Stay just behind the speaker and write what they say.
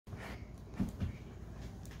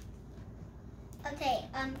Okay,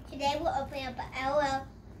 today we'll open up a LL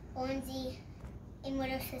Onesie and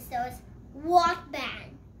Little Sisters Walk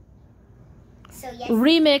Band. So yes.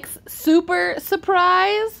 Remix Super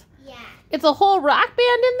Surprise? Yeah. It's a whole rock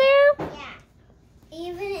band in there? Yeah.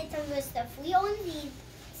 Even it's a list of 3 Onesie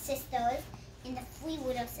sisters and the 3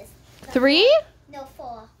 Little Sisters. 3? No,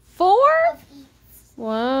 4. 4? Of each.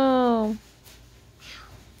 Wow.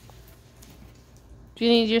 Do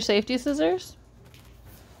you need your safety scissors?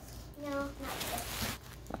 No, not this.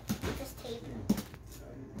 Just tape.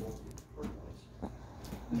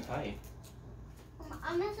 Tight.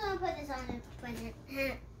 I'm just gonna put this on the present.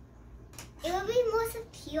 It will be more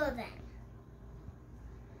secure then.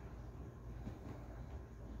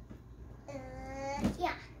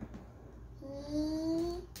 Yeah.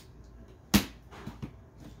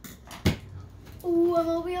 Ooh, I'm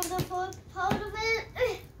gonna be able to pull part of it.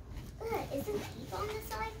 Is there tape on this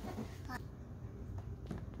side?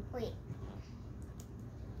 Wait.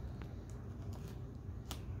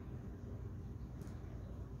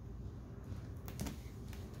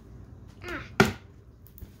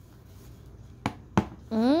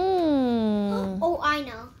 Oh, I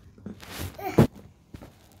know.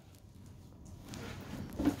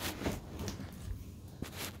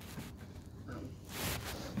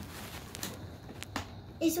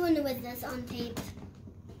 This one with this on tape.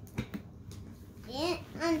 Yeah,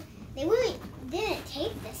 they really didn't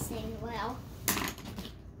tape this thing well.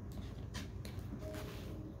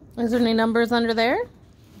 Is there any numbers under there?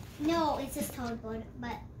 No, it's just cardboard,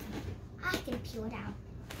 but I can peel it out.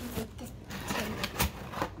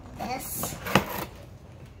 This.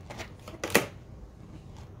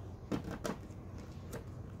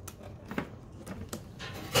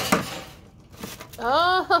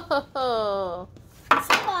 Oh!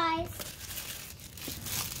 Surprise!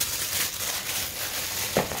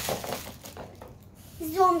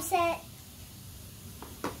 Storm set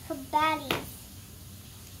for baddies.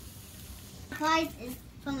 Surprise is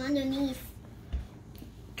from underneath.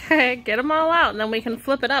 Okay, get them all out and then we can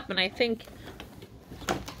flip it up, and I think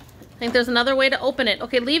there's another way to open it.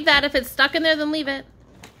 Okay, leave that. If it's stuck in there, then leave it.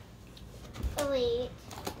 Oh, wait.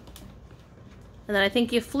 And then I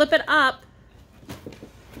think you flip it up.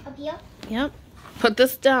 Up here? Yep. Put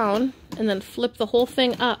this down and then flip the whole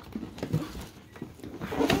thing up.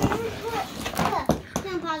 I'm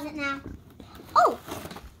gonna pause it now. Oh!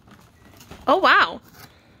 Oh, wow.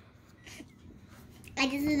 I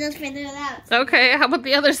just did those further out. Okay, how about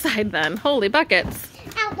the other side then? Holy buckets.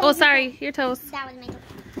 Ow, Oh, sorry, your toes. That was makeup.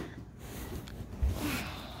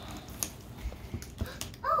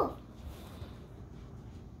 Oh!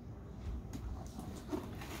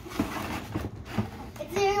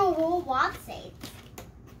 It's in a whole box safe.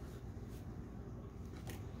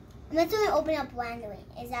 I'm just gonna open up randomly.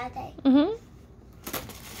 Is that okay? Mm-hmm.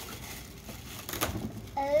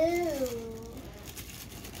 Oh.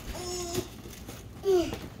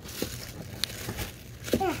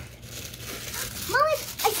 Mom, I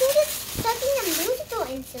think it's sucking a musical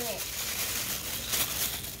instrument.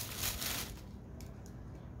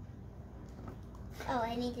 Oh,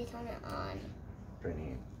 I need to turn it on. Pretty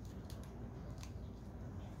neat.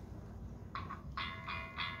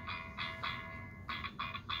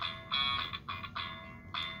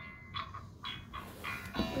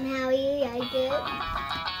 And how you like it?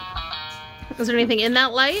 Is there anything in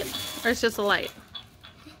that light? Or it's just a light?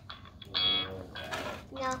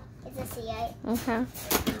 No, it's a C8. Okay.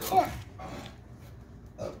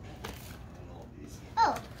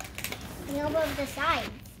 Oh, you know about the sides.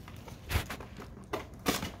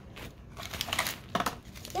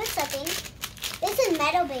 Here's something. This is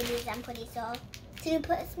Metal Babies, I'm pretty sure. Can you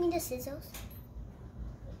pass me the scissors?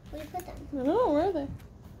 Where do you put them? I don't know, where are they?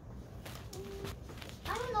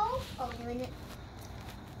 I don't know. Oh, they're in it.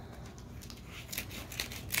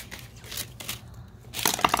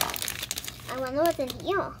 I wonder what's in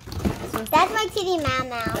here. That's my kitty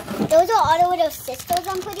Mau. Those are all the little sisters,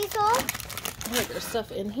 I'm pretty sure. Oh, there's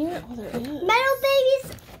stuff in here? Oh, there is. Metal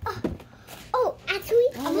Babies. Oh, actually.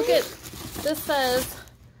 Oh, look at, this says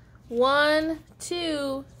 1,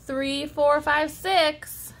 2, 3, 4, 5,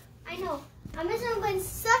 6. I know. I'm just going to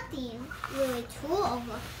something really cool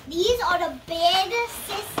over. These are the big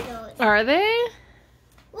sisters. Are they?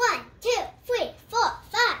 1, 2, 3, 4,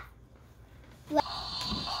 5.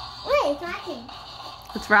 Wait, it's rocking.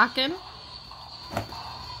 It's rocking?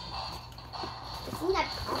 Isn't that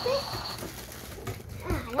carpet?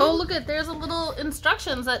 Oh, look at, there's a little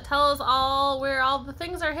instructions that tell us all where all the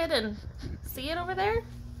things are hidden. See it over there?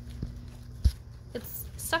 It's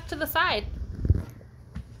stuck to the side.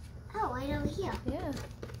 Oh, right over here. Yeah.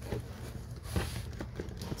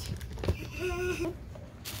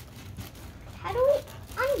 How do we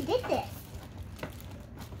undid this?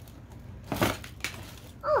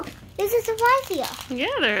 Oh, there's a surprise here.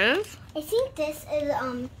 Yeah, there is. I think this is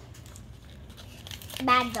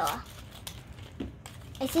bad though.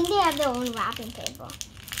 I think they have their own wrapping paper.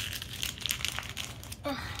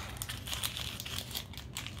 Ugh.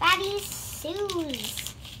 Baddie's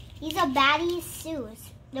shoes. These are Baddie's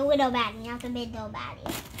shoes. The little baddie, not the big little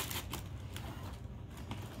baddie.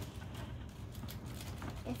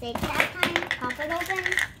 It's a tap time, pop it open,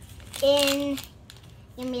 in,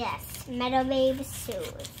 give me this, Meadow Babe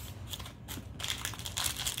shoes.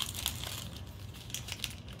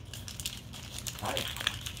 Hi.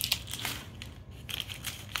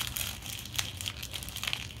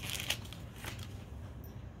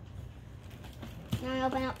 Now I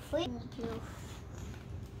open up free.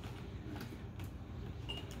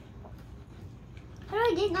 How do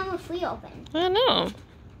I get number 3 open? I don't know.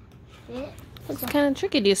 Did it? It's kind of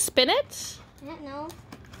tricky. Do you spin it? I don't know.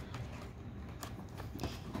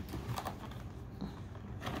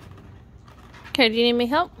 Okay, do you need me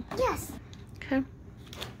help? Yes. Okay.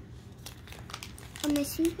 On my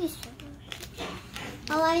super scissors.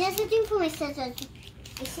 Oh, I'm just looking for my scissors. I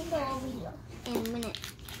think they're over here in a minute.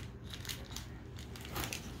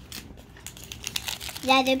 Is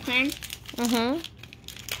that a good plan? Mm-hmm.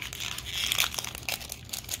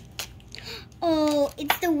 Oh,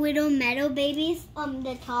 it's the Widow Meadow babies.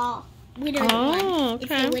 The tall Widow one. Oh, It's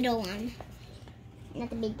okay. the Widow one. Not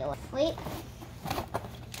the big one. Wait.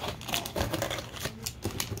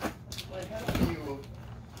 What happened to you?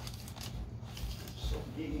 So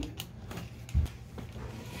deep.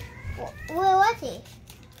 Where was he?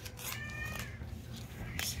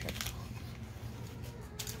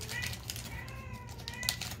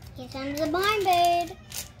 Here comes the blind bird.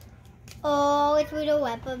 Oh, it's Widow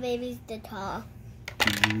Wepper babies, the tall.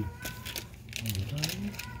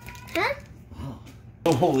 Huh?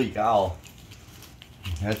 Oh, holy cow.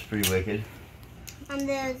 That's pretty wicked. And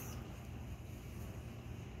there's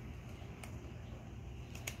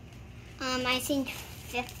I think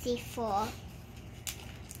 54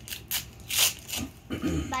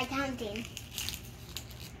 by counting.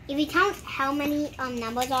 If you count how many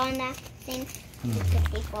numbers are in that thing, it's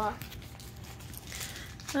 54.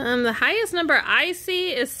 The highest number I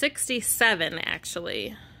see is 67,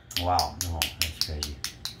 actually. Wow, no, that's crazy.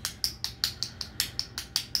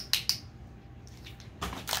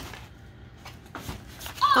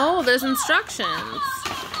 Oh, there's instructions.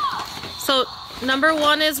 So, number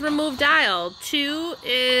 1 is remove dial. 2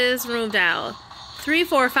 is remove dial. 3,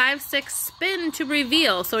 4, 5, 6, spin to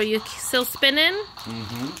reveal. So, are you still spinning?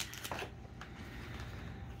 Mm-hmm.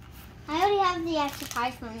 I already have the extra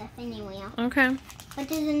prize from the thingy wheel, Okay. but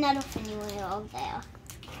there's another thingy wheel over there.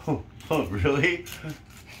 Oh, really?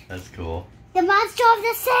 That's cool. The Monster of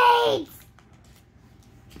the Shades!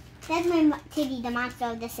 That's my kitty, the Monster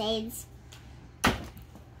of the Shades.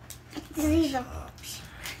 These are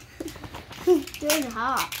good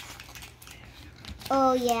hops.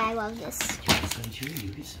 Oh yeah, I love this.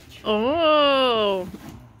 Oh.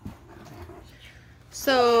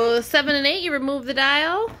 So, 7 and 8, you remove the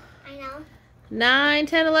dial. I know. 9,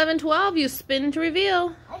 10, 11, 12, you spin to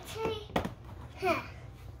reveal. Okay. Huh.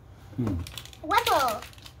 Webble.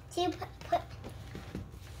 So you put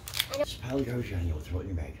Just pile of garbage on you, throw it in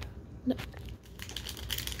your bag.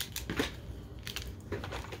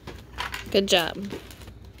 Good job.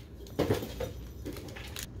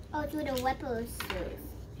 oh, it's with a Webble shoes.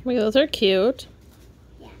 Those are cute.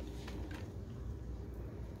 Yeah.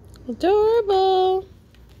 Adorable.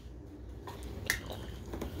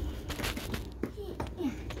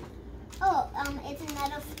 Oh, it's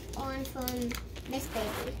another one from Miss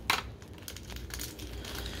Baby.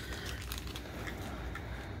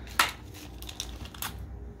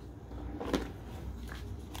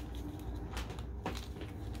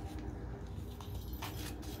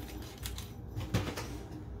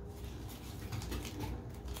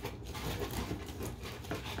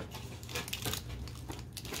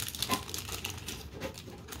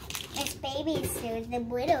 Miss Baby's shoes, the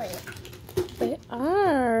widowy. They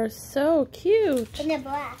are so cute. In the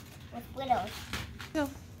black with widows. Go.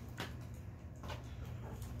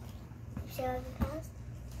 Show the past?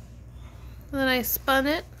 And then I spun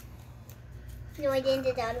it. No, I didn't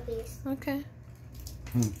do the other piece. Okay.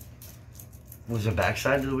 Was the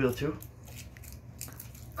backside of the wheel too?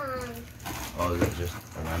 Oh, is it just,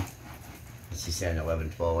 hold on. Let's see, saying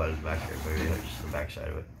 11, 12, I was back there, but yeah, just the backside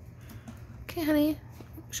of it. Okay, honey.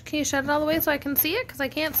 Can you shut it all the way so I can see it? Because I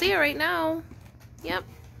can't see it right now. Yep.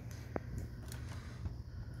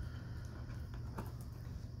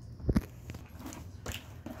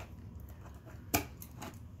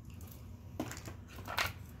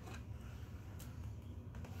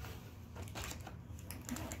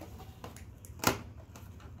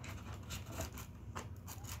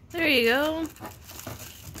 There you go.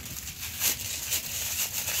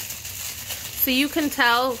 So you can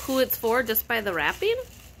tell who it's for just by the wrapping?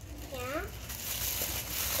 Yeah.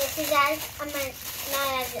 This is not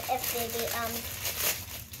as if baby,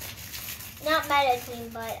 not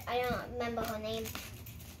Medicine, but I don't remember her name.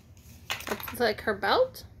 It's like her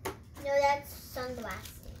belt? No, that's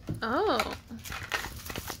sunglasses. Oh.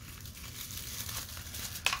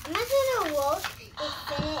 Imagine a wolf is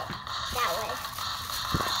spin it that way.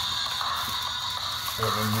 I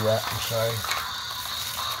didn't do that. I'm sorry.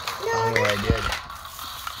 I No, don't know what I did.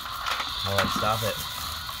 I'll like stop it.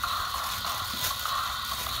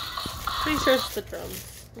 Pretty sure it's the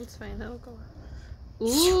drums. That's fine. That'll go on.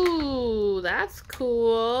 Ooh, that's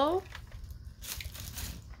cool.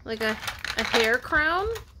 Like a hair crown?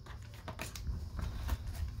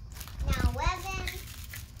 now 11.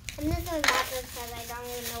 I'm just doing backwards because I don't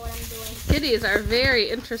even know what I'm doing. Kitties are very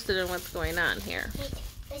interested in what's going on here.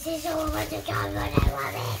 This is so much to come, but I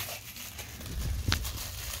love it.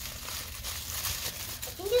 I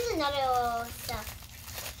think there's another stuff.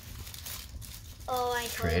 Oh, I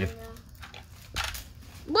told Creative. him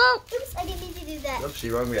though. Whoa! Oops, I didn't mean to do that.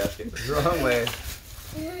 Oopsie, wrong basket. Wrong way.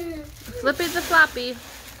 Flippy the floppy.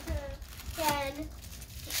 10.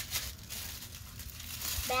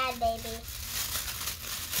 Bad baby.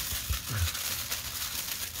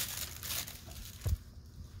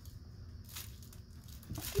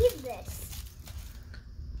 Read this.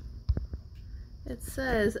 It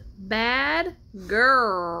says bad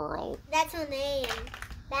girl. That's her name.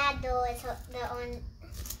 Bad girl is the on.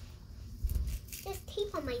 There's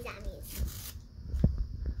tape on my jammies.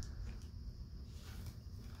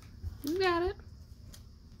 You got it.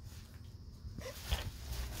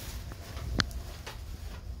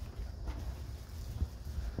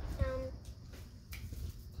 Um,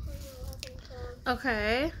 10, 11, 12.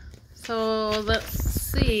 Okay. So let's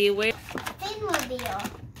see. Wait. Finmobile.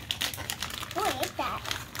 Oh, I like that.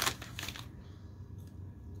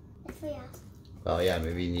 That's for you. Oh yeah,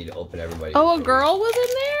 maybe you need to open everybody. Oh, a girl was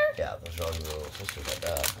in there? Yeah, those are all the little sisters like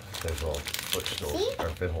that. There's little footstools See? or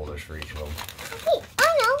fit holders for each of them. Okay,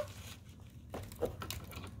 I know.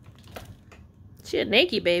 She a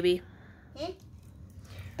naked baby.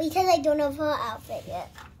 Because I don't have her outfit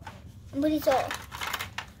yet. I'm pretty sure.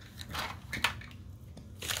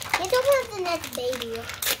 Let's open up the next baby.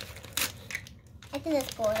 I think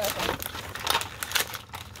that's four open.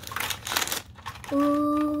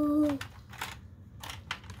 Ooh.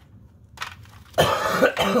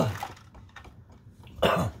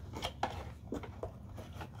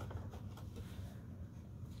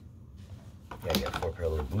 Yeah, you got 4 pair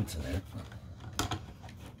of little boots in there.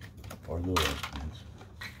 4 little ones.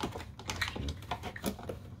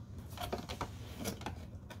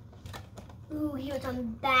 Ooh, he was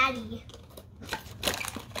on baddie.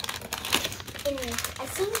 And I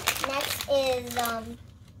think next is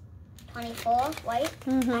 24, white.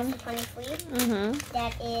 Mm-hmm. That's the 23. Mm-hmm.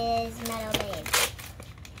 That is Meadow Babe.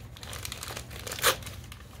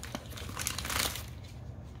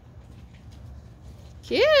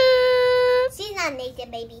 Cute. She's not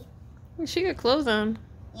naked, baby. She got clothes on.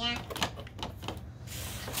 Yeah.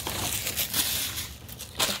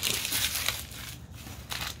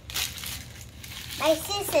 My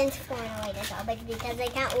assistant's throwing away the topic because I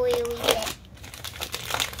can't really read it.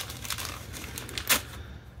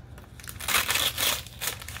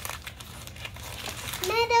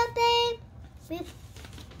 Meadow Babe. Boop.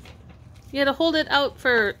 You had to hold it out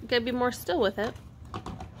for, gotta be more still with it.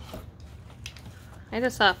 I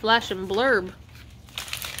just saw a flashing blurb.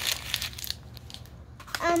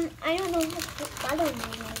 I don't know what the other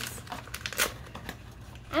name is.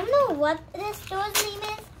 I don't know what this store's name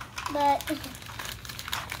is, but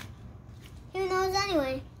who knows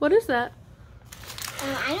anyway? What is that?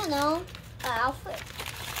 I don't know. Outfit,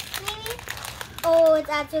 maybe? Oh, it's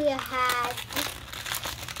actually a hat.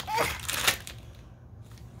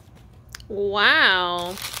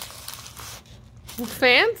 Wow.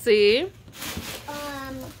 Fancy.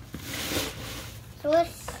 So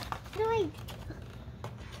it's, no,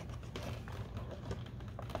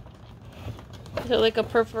 Is it like a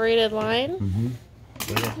perforated line? Mm-hmm.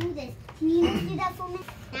 do this. Can you do that for me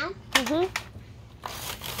now? Mm-hmm.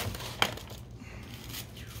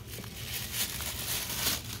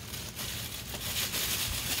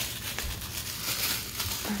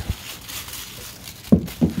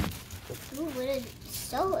 Ooh, what is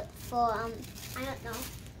sew it for? I don't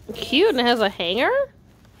know. Cute, and it has a hanger?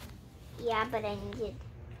 Yeah, but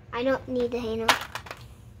I don't need the hanger.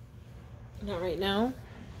 Not right now.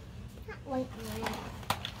 Not like mine.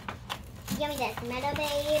 Give me this Meadow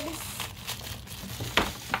Babe's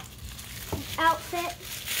outfit.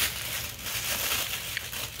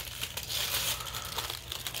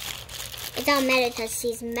 It's all metal because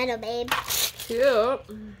she's metal, babe. Cute.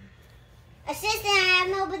 Assistant, I have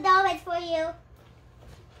no dollars for you.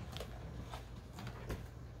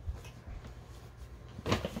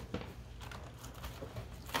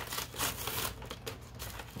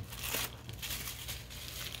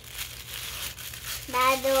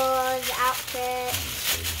 Battles, outfit.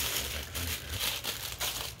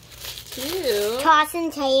 Cute. Caution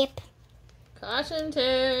tape. Caution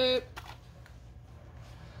tape.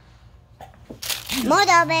 More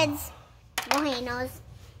doll beds. More handles.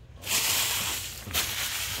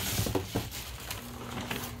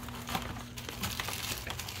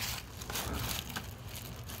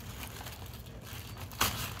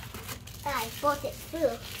 I bought it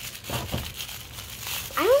too.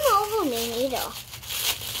 I don't know who named either.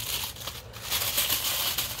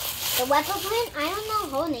 The weapon print, I don't know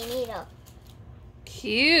who named either.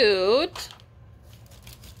 Cute.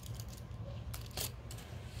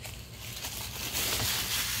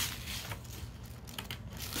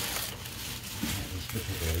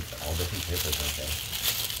 All different papers, okay.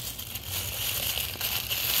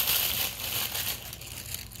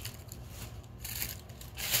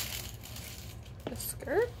 The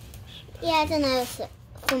skirt? Yeah, it's another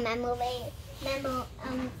for Memo Babe. Metal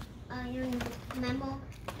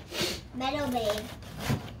Babe.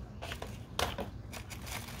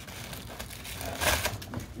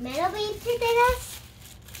 Metal Babe did us?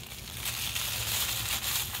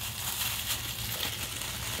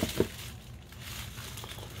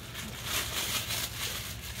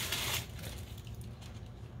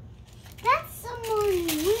 That's someone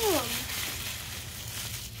real.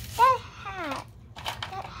 That hat.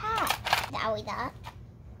 That we got.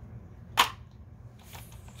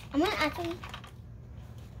 I'm gonna actually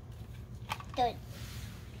do it.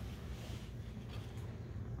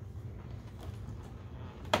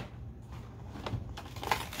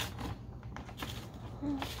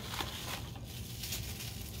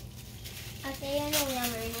 Okay, I know we are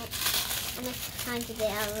in it. And it's time to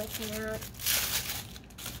get everything out.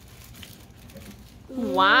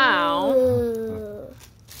 Wow. Ooh.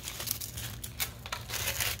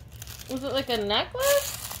 Was it like a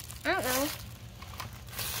necklace? I don't know.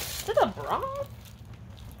 Is it a bra?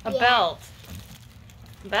 A Yeah. belt.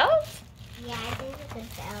 Belt? Yeah, I think it's a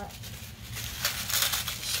belt.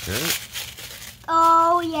 Skirt?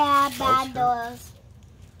 Oh yeah, bad Okay. doors.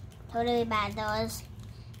 Totally bad doors.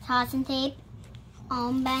 Caution tape.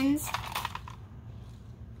 Bends.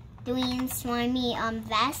 Doing slimy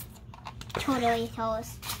vest. Totally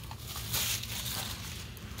toast.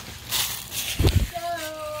 So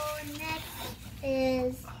next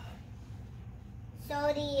is the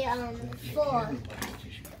 4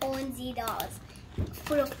 Orange dolls.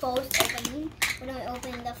 For the first opening, we're gonna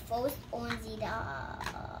open the first Orange doll.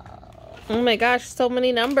 Oh my gosh, so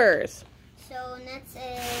many numbers. So next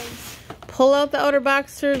is Pull out the outer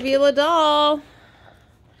box to reveal a doll.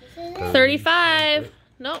 this is it. 35.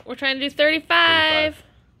 No, we're trying to do 35.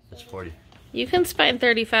 That's 40. You can find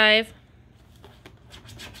 35.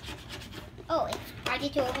 Oh, it's ready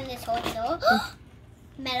to open this whole door.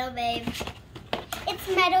 Metal Babe. It's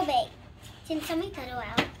Metal Babe. Can somebody cut it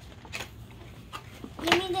out?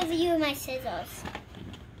 Give me the view of my scissors.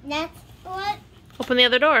 Next, what? Open the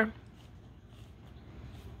other door.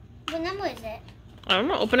 What number is it? I don't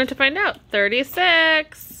know. Open it to find out.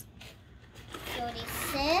 36.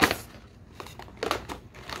 36.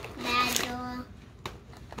 Bad door.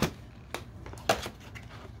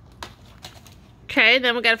 Okay,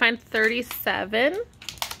 then we gotta find 37.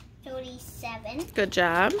 37. Good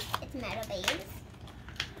job. It's Metal Babe.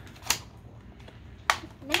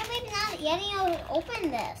 Metal Babe's not letting you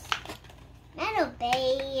open this. Metal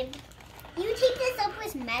Babe. You take this up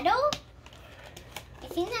with metal? I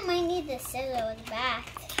think I might need the scissors back.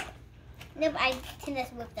 Nope, I can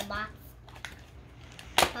just whip the box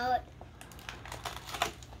out.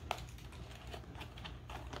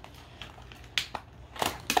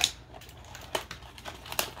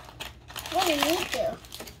 What do you need to?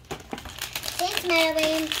 Thanks, Metal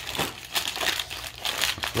Babe.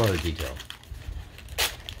 What a detail.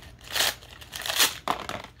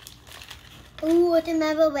 Ooh, what the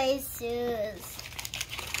Metal Babe shoes.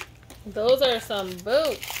 Those are some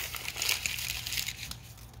boots.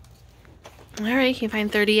 All right, can you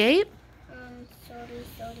find 38?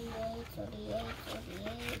 38.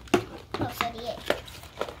 Oh, 38.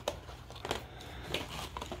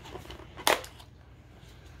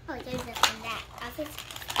 Oh, there's this and that. This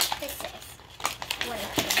is what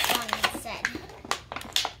it said.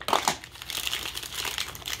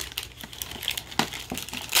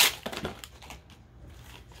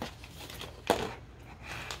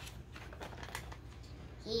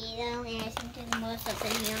 potato, and I think there's more stuff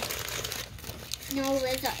in here. No,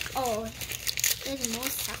 there's more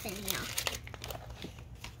stuff in here.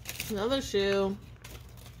 Another shoe.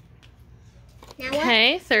 Now what?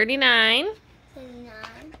 Okay, 39. 39.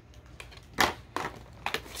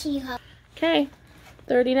 She-Hulk. Okay,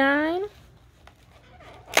 39.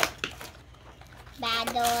 Bad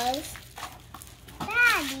doors.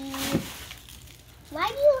 Baddies. Why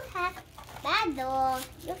do you have bad door?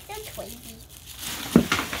 You're so crazy.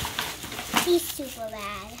 He's super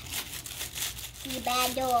bad. He's a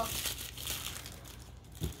bad door.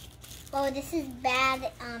 Oh, this is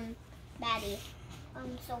bad, baddie.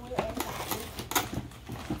 So where is baddie?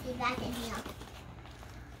 See, that's in here.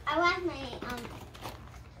 I want my,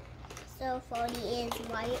 so 40 is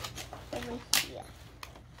right over here.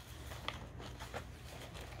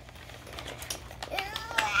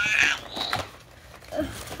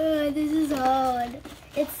 This is hard.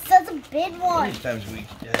 It's such a big How one. many times a week?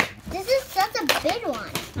 This is such a big one.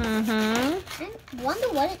 Mm-hmm. I wonder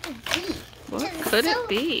what it could be. What It's could so it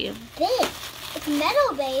be? Big. It's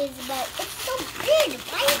metal based, but it's so big.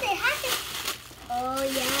 Why does it have to? Oh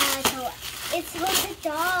yeah, so it's like a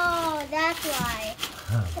doll. That's why.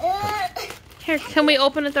 Here, can we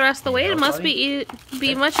open it the rest of the way? It must be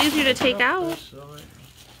much easier to take out.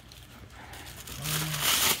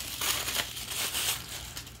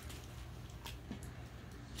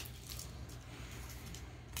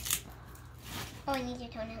 Oh, I need to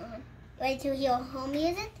turn it on. Ready to hear home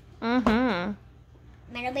music? Mm-hmm.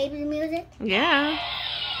 Metal Baby music? Yeah.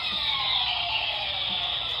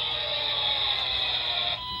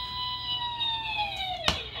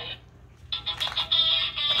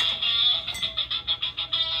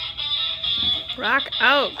 Rock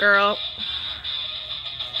out, girl.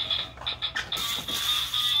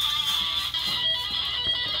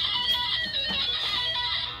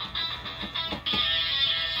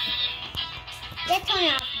 Let's turn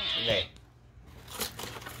it off now. Okay.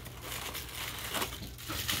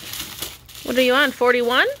 What are you on,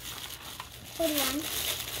 41? 41.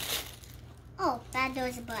 Oh, bad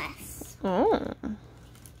doors of glass. Oh.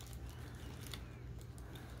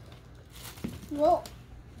 Whoa.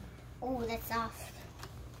 Oh, that's soft.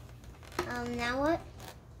 Now what?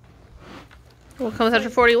 What comes after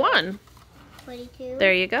 41? 42.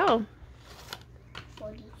 There you go.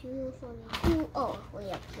 42, 42. Oh,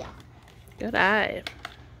 way up here. Good eye.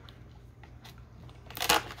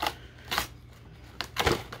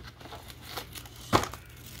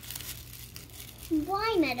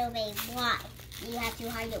 Why, Meadow Babe? Why? You have to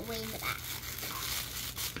hide it way in the back.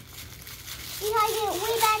 You hide it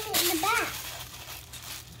way back in the back.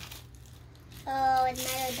 Oh, it's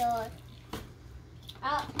Meadow Door.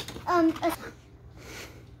 I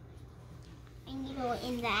need to go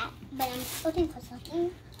in that, but I'm looking for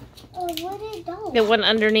something. Oh, where did it go? The one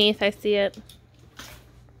underneath, I see it.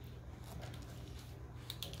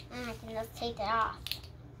 I can just take it off.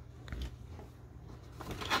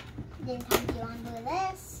 Then time to undo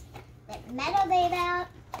this. Let Meadow Babe out.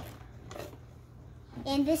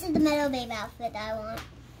 And this is the Meadow Babe outfit I want.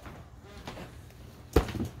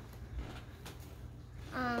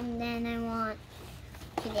 Then I want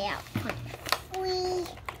to get out 23.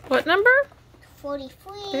 What number?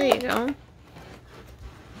 43. There you go.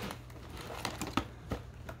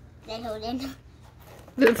 Then hold in.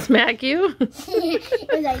 Did it smack you?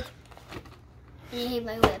 It was like, it hit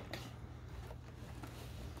my whip.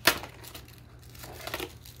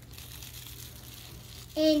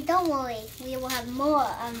 And don't worry, we will have more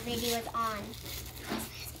videos on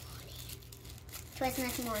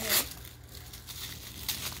Christmas morning.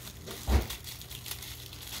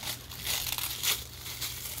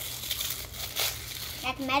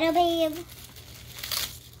 That's Meadow Babe.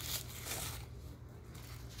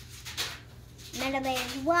 Meadow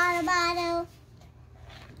Babe's water bottle.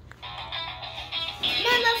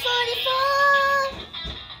 Number 44.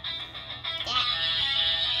 Yeah.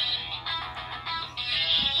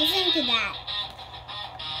 Listen to that.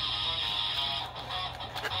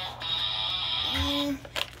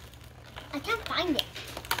 I can't find it.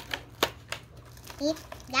 If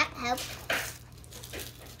that helps.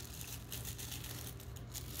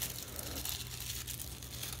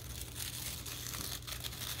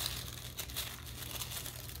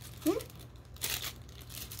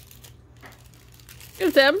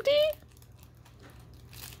 It's empty?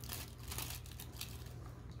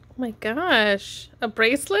 Oh my gosh. A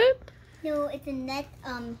bracelet? No, it's a neck,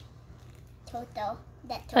 Toto.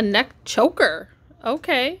 That A Toto. neck choker.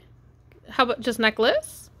 Okay. How about just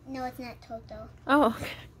necklace? No, it's not Toto. Oh,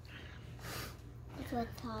 okay. It's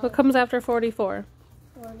what's called What comes after 44?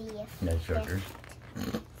 40. No chokers.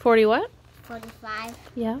 40 what? 45.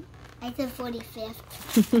 Yeah. I said 45th.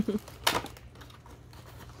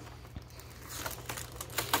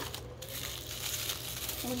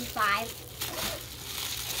 45.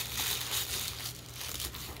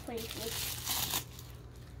 46.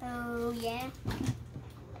 Oh yeah.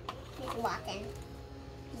 He's walking.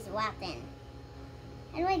 He's walking.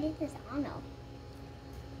 How do I do this? I don't know.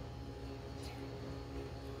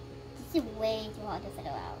 This is way too hard to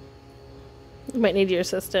figure out. You might need your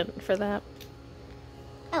assistant for that.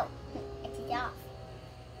 Oh, it's off.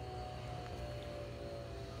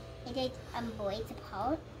 It takes boy to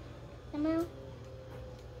pull somehow.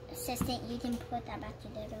 Assistant, you can put that back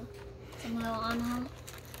together somewhere on her.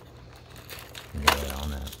 Yeah, on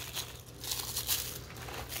that.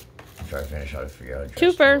 I'm trying to finish how to figure out how to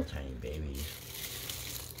dress Cooper. little tiny babies.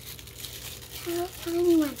 Little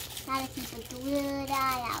tiny one. Gotta keep a good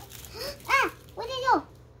eye out. Ah! Where'd it go?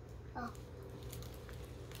 Oh.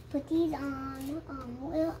 Put these on.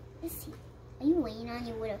 Well, let's see. Are you waiting on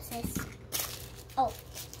your widow, sis? Oh,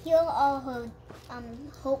 here are all her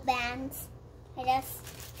hope bands. I guess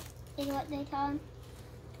is what they call them.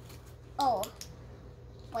 Oh,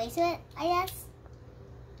 bracelet. I guess.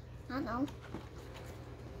 I don't know.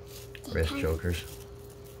 Wrist chokers.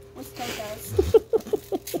 What's those?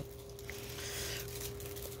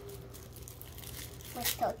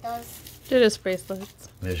 What's those? They're just bracelets.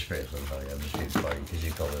 This bracelet, oh yeah, this is funny because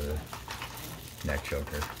you call it a neck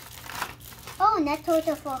choker. Oh, and that's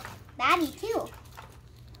also for Baddie too.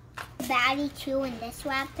 Baddie too in this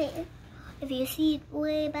wrap paper. If you see it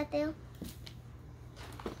way back there.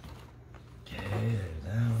 Okay, there's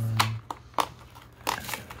that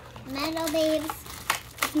one. Metal babes.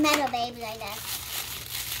 It's metal babes, I guess.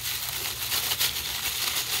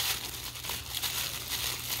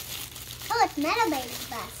 Oh, it's metal babe's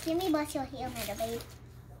bus. Give me bus your heel, metal babe.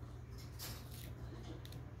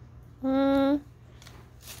 I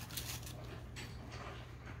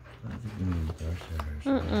think we need brush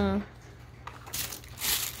there.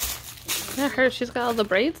 Not her. She's got all the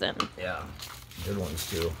braids in. Yeah, good ones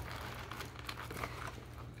too.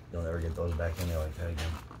 Don't ever get those back in there like that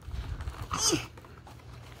again.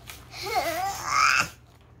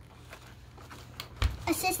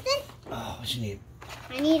 Assistant? Oh, what you need?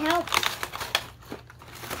 I need help.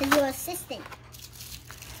 Because you're assistant.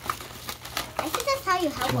 I think that's how you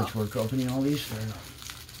help. Too much work opening all these? Or not?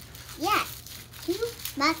 Yeah. Too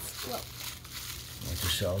much work. Like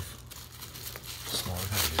yourself. Smaller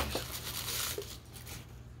packages.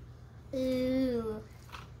 Ooh.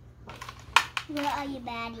 Where are you,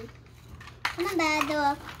 Baddie? Come on, bad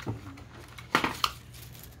dog.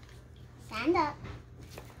 Stand up.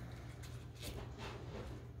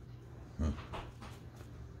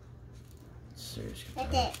 Seriously.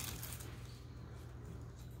 That's it.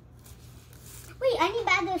 Wait, I need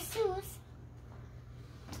bad those shoes.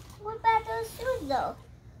 What about those shoes, though?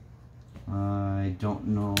 I don't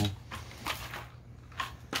know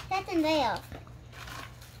That's in there.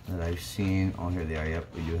 that I've seen. Oh, here they are.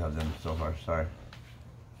 Yep, we do have them so far. Sorry.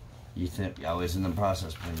 You think I was in the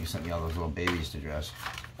process when you sent me all those little babies to dress.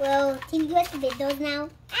 Well, can you dress with those now?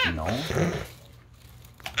 No.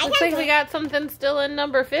 I Looks like we got something still in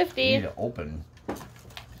number You 50. need to open.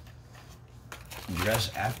 Dress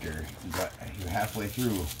after. You're halfway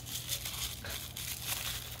through.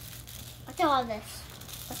 What's all this?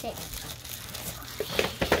 Okay.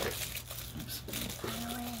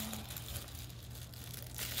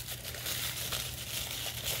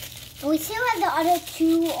 And we still have the other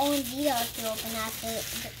two OMGs to open after.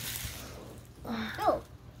 Oh.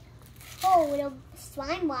 Oh, with a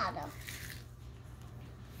slime water.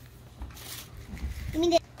 Give me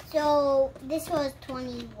this. So this was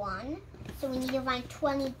 21. So we need to find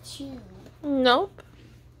 22. Nope.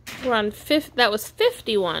 We're on 50. That was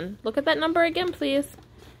 51. Look at that number again, please.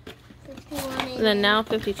 51 And then now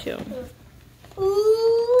 52.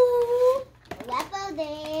 Ooh. A weapon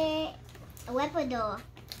there. A weapon door.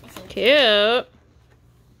 I think. Cute.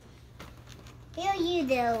 Here you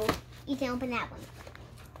do. You can open that one.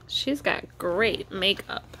 She's got great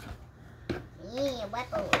makeup. Yeah,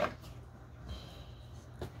 weapon.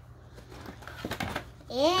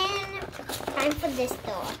 And time for this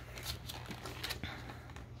door.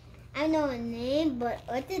 I don't know her name, but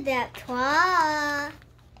what is that? Claw.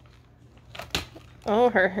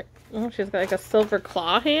 Oh, she's got like a silver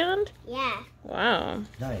claw hand. Yeah. Wow.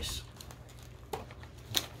 Nice.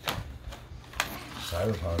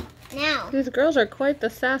 Cyberpunk. Now. These girls are quite the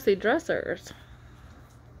sassy dressers.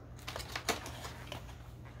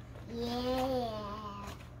 Yeah.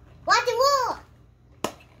 Watch the wall.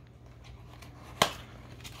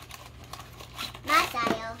 My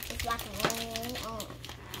style is walking on.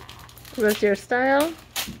 That's your style?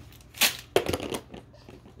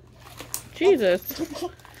 Jesus.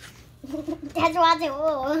 That's what it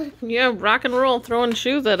was. Yeah, rock and roll, throwing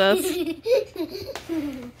shoes at us.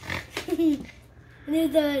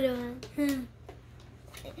 There's the other one.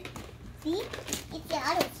 See? It's the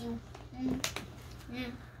other shoe.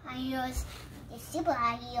 High heels. It's super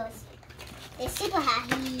high heels. It's super high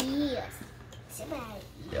heels. Super high heels.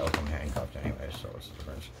 They all come handcuffed anyway, so it's the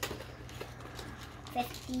difference.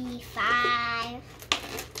 55.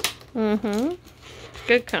 Mm-hmm.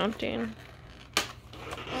 Good counting.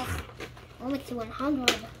 Almost to 100.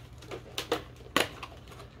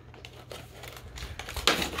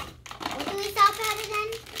 What do we stop at again?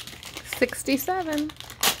 67.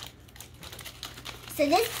 So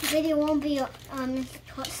this video won't be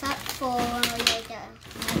set for like a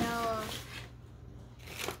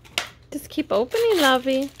Just keep opening,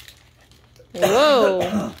 Lovey.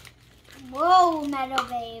 Whoa. Whoa, Metal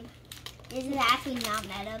Babe. This is actually not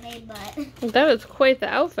Metal Babe, but That is quite the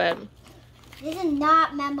outfit. this is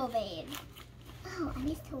not Metal Babe. Oh, I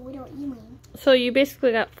missed a little Ewing. So you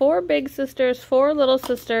basically got 4 big sisters, 4 little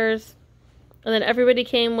sisters, and then everybody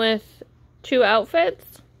came with 2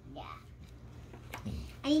 outfits? Yeah.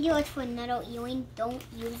 I need to look for another Ewing. Don't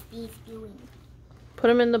use these Ewing. Put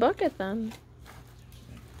them in the bucket then.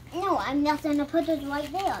 No, I'm just gonna put this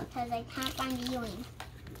right there because I can't find the Ewing.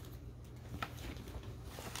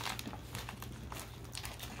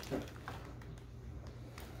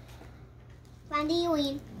 Find the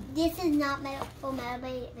Ewing. This is not for Metal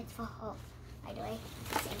Babe, it's for her. By the way.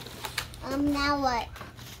 Now what?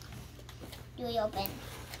 Do we open?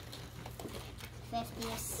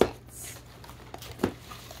 56.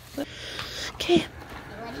 Okay. You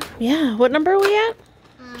ready? Yeah. What number are we at?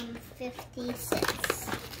 56.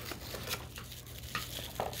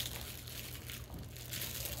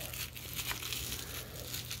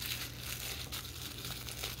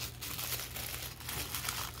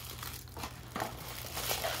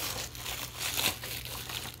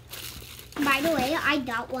 By the way, I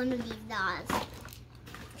got one of these dolls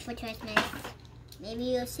for Christmas. Maybe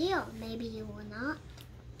you'll see it, maybe you will not.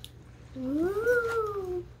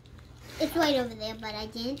 Ooh. It's right over there, but I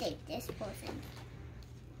didn't take this portion.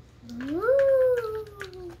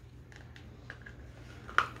 Ooh.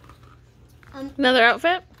 Another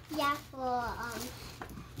outfit? Yeah, for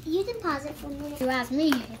you can pause it for a minute. You ask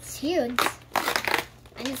me, it's huge.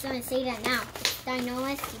 I'm just gonna say that now. If I know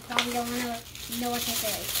it, you probably don't wanna know what this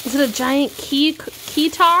is. Is it a giant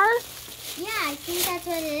keytar? Yeah, I think that's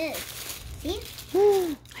what it is.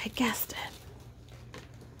 See? I guessed it.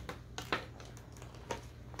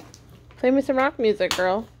 Play me some rock music,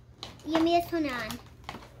 girl. Give me this one on.